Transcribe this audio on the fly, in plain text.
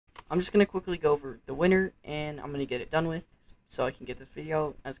I'm just going to quickly go over the winner, and I'm going to get it done with so I can get this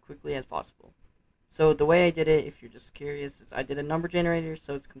video as quickly as possible. So the way I did it, if you're just curious, is I did a number generator,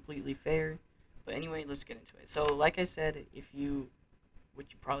 so it's completely fair. But anyway, let's get into it. So like I said, if you,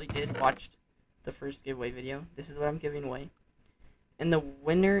 which you probably did, watched the first giveaway video, this is what I'm giving away. And the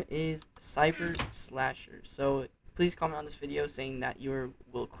winner is Cyber Slasher. So please comment on this video saying that you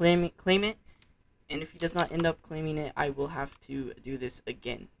will claim it. And if he does not end up claiming it, I will have to do this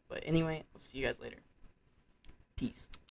again. But anyway, I'll see you guys later. Peace.